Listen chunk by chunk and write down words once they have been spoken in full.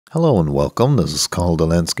Hello and welcome, this is Carl the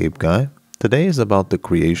Landscape Guy. Today is about the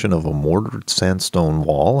creation of a mortared sandstone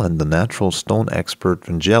wall, and the natural stone expert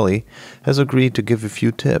Vangjeli has agreed to give a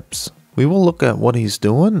few tips. We will look at what he's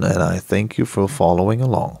doing, and I thank you for following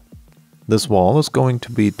along. This wall is going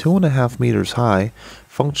to be 2.5 meters high,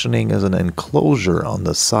 functioning as an enclosure on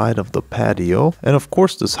the side of the patio, and of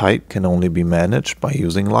course this height can only be managed by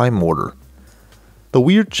using lime mortar. The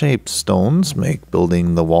weird shaped stones make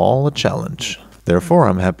building the wall a challenge. Therefore,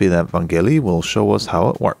 I'm happy that Vangjeli will show us how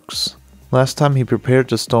it works. Last time he prepared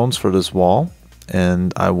the stones for this wall,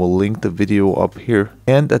 and I will link the video up here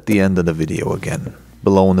and at the end of the video again.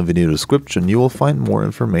 Below in the video description you will find more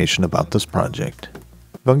information about this project.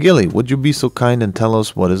 Vangjeli, would you be so kind and tell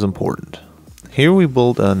us what is important? Here we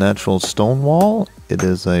build a natural stone wall. It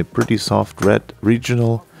is a pretty soft red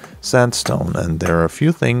regional sandstone, and there are a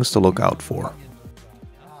few things to look out for.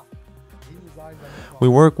 We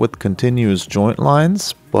work with continuous joint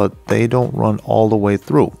lines, but they don't run all the way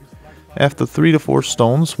through. After 3 to 4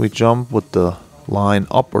 stones, we jump with the line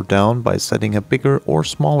up or down by setting a bigger or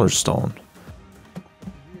smaller stone.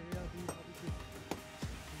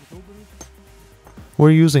 We're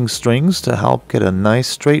using strings to help get a nice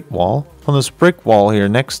straight wall. On this brick wall here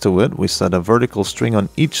next to it, we set a vertical string on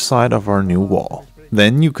each side of our new wall.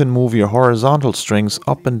 Then you can move your horizontal strings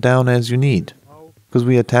up and down as you need, because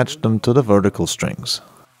we attached them to the vertical strings.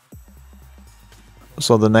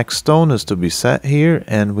 So the next stone is to be set here,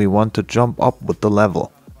 and we want to jump up with the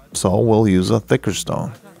level. So we'll use a thicker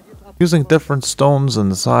stone. Using different stones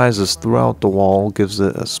and sizes throughout the wall gives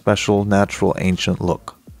it a special, natural, ancient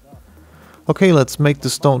look. Okay, let's make the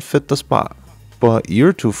stone fit the spot. But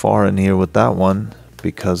you're too far in here with that one,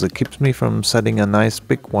 because it keeps me from setting a nice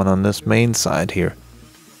big one on this main side here.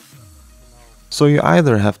 So you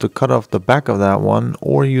either have to cut off the back of that one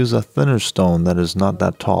or use a thinner stone that is not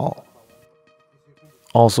that tall.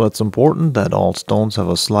 Also, it's important that all stones have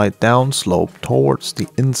a slight down slope towards the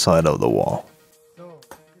inside of the wall.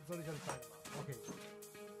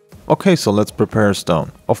 Okay, so let's prepare a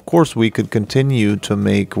stone. Of course we could continue to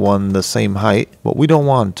make one the same height, but we don't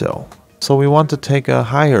want to. So we want to take a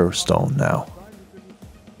higher stone now.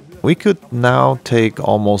 We could now take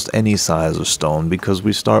almost any size of stone because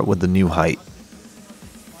we start with the new height.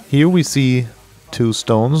 Here we see 2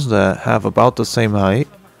 stones that have about the same height.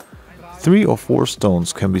 3 or 4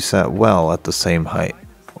 stones can be set well at the same height.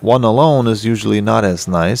 One alone is usually not as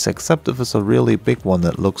nice, except if it's a really big one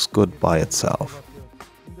that looks good by itself.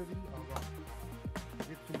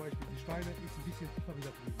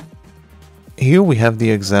 Here we have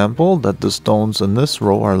the example that the stones in this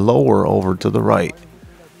row are lower over to the right.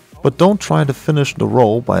 But don't try to finish the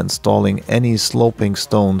row by installing any sloping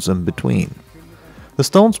stones in between. The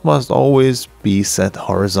stones must always be set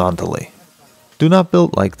horizontally. Do not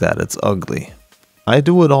build like that, it's ugly. I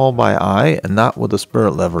do it all by eye and not with a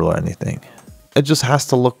spirit level or anything. It just has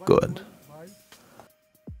to look good.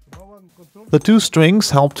 The 2 strings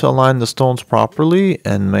help to align the stones properly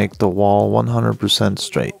and make the wall 100%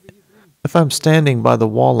 straight. If I'm standing by the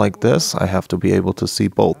wall like this, I have to be able to see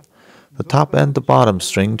both the top and the bottom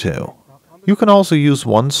string too. You can also use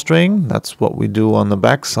 1 string, that's what we do on the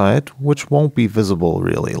back side, which won't be visible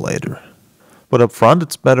really later. But up front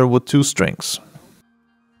it's better with 2 strings.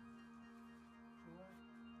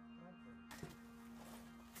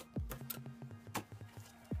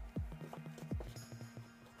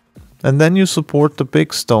 And then you support the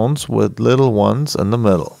big stones with little ones in the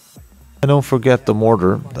middle. And don't forget the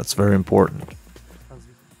mortar, that's very important.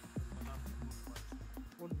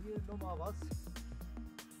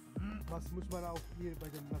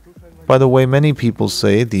 By the way, many people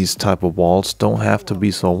say these type of walls don't have to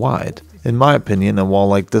be so wide. In my opinion, a wall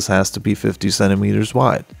like this has to be 50 centimeters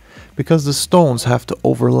wide, because the stones have to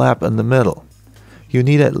overlap in the middle. You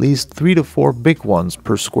need at least 3 to 4 big ones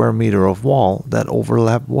per square meter of wall that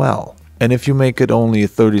overlap well. And if you make it only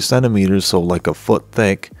 30 centimeters, so like a foot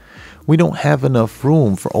thick, we don't have enough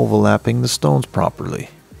room for overlapping the stones properly.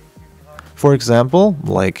 For example,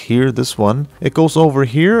 like here, this one, it goes over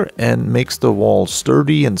here and makes the wall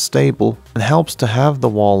sturdy and stable and helps to have the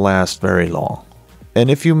wall last very long. And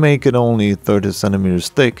if you make it only 30 centimeters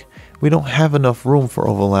thick, we don't have enough room for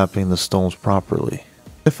overlapping the stones properly.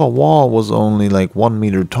 If a wall was only like 1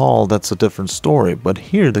 meter tall, that's a different story, but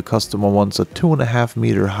here the customer wants a 2.5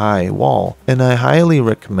 meter high wall, and I highly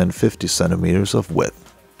recommend 50 centimeters of width.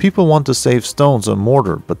 People want to save stones on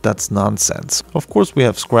mortar, but that's nonsense. Of course we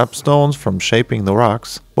have scrap stones from shaping the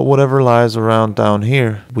rocks, but whatever lies around down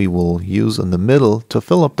here, we will use in the middle to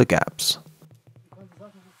fill up the gaps.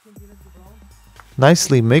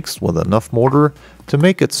 Nicely mixed with enough mortar to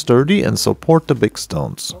make it sturdy and support the big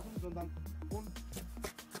stones.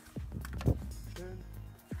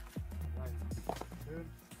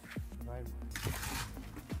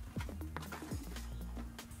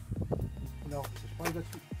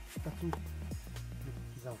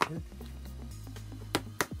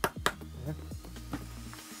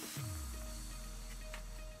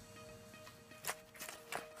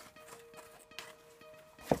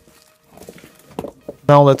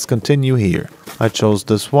 Now let's continue here. I chose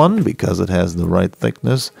this one because it has the right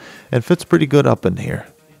thickness and fits pretty good up in here.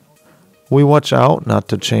 We watch out not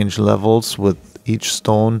to change levels with each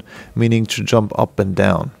stone, meaning to jump up and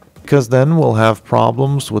down, because then we'll have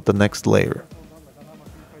problems with the next layer.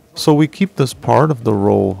 So we keep this part of the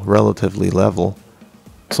row relatively level.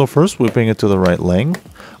 So first we bring it to the right length,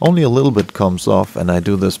 only a little bit comes off and I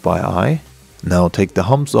do this by eye. Now take the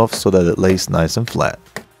humps off so that it lays nice and flat.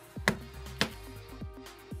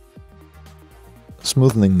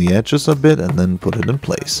 Smoothening the edges a bit and then put it in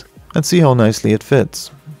place. And see how nicely it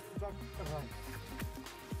fits.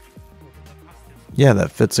 Yeah,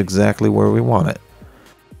 that fits exactly where we want it.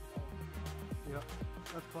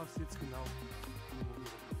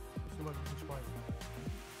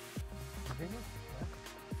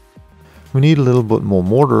 We need a little bit more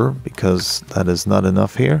mortar because that is not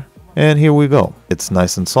enough here. And here we go. It's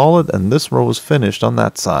nice and solid and this row is finished on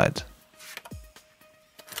that side.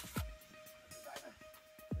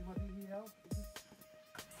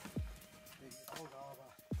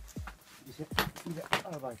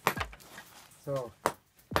 So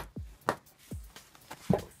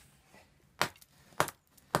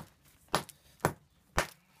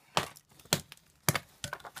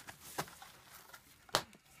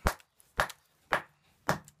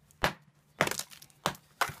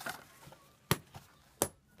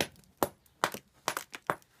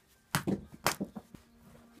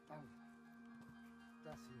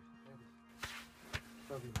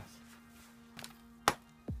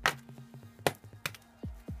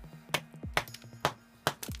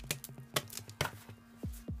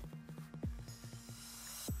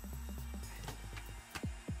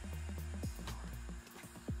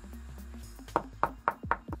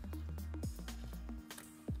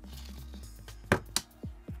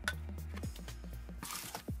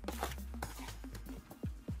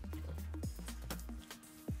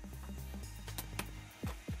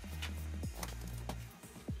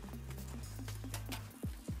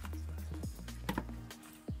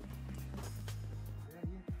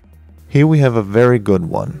Here we have a very good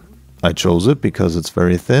one. I chose it because it's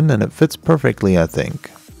very thin and it fits perfectly, I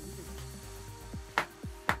think.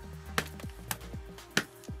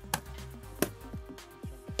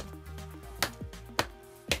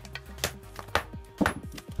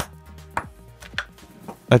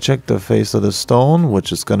 I checked the face of the stone,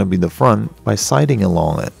 which is going to be the front, by sighting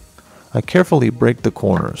along it. I carefully break the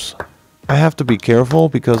corners. I have to be careful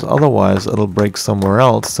because otherwise it'll break somewhere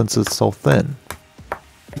else since it's so thin.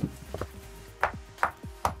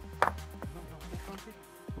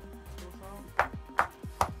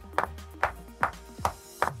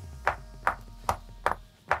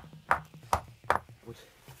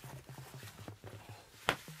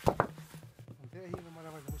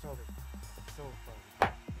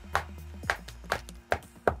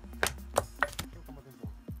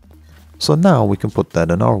 So now we can put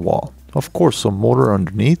that in our wall. Of course, some mortar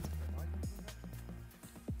underneath.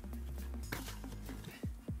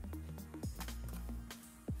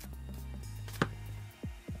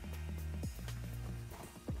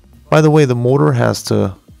 By the way, the mortar has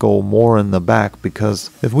to go more in the back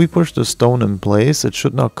because if we push the stone in place, it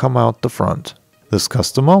should not come out the front. This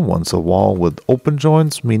customer wants a wall with open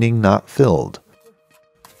joints, meaning not filled.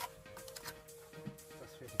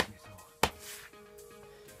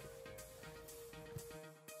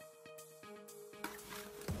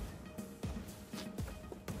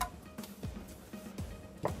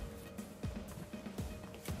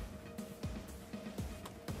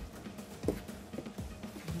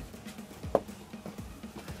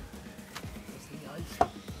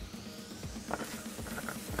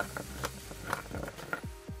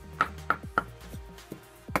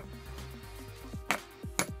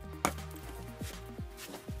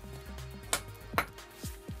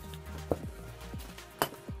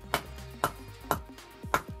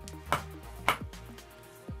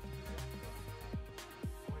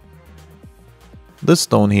 This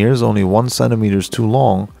stone here is only 1 centimeter too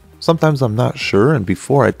long. Sometimes I'm not sure, and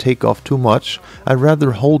before I take off too much, I'd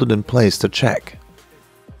rather hold it in place to check.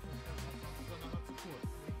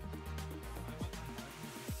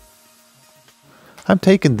 I'm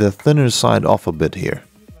taking the thinner side off a bit here.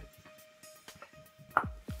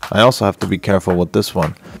 I also have to be careful with this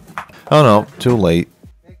one. Oh no, too late.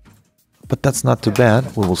 But that's not too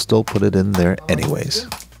bad, we will still put it in there anyways.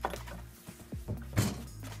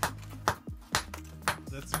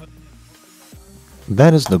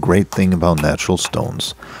 That is the great thing about natural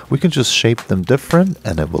stones. We can just shape them different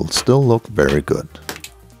and it will still look very good.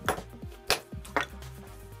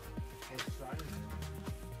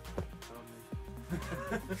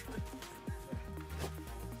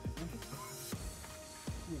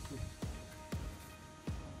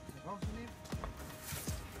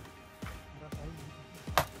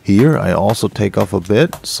 Here I also take off a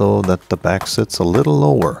bit so that the back sits a little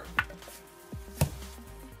lower.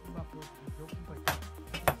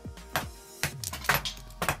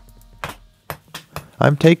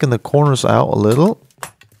 I'm taking the corners out a little.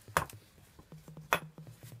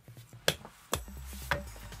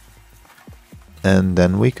 And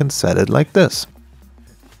then we can set it like this.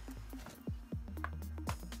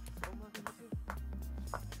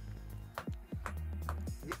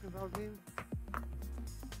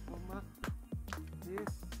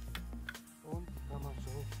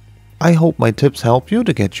 I hope my tips help you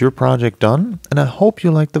to get your project done, and I hope you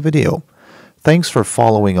liked the video. Thanks for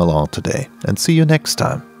following along today, and see you next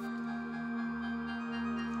time.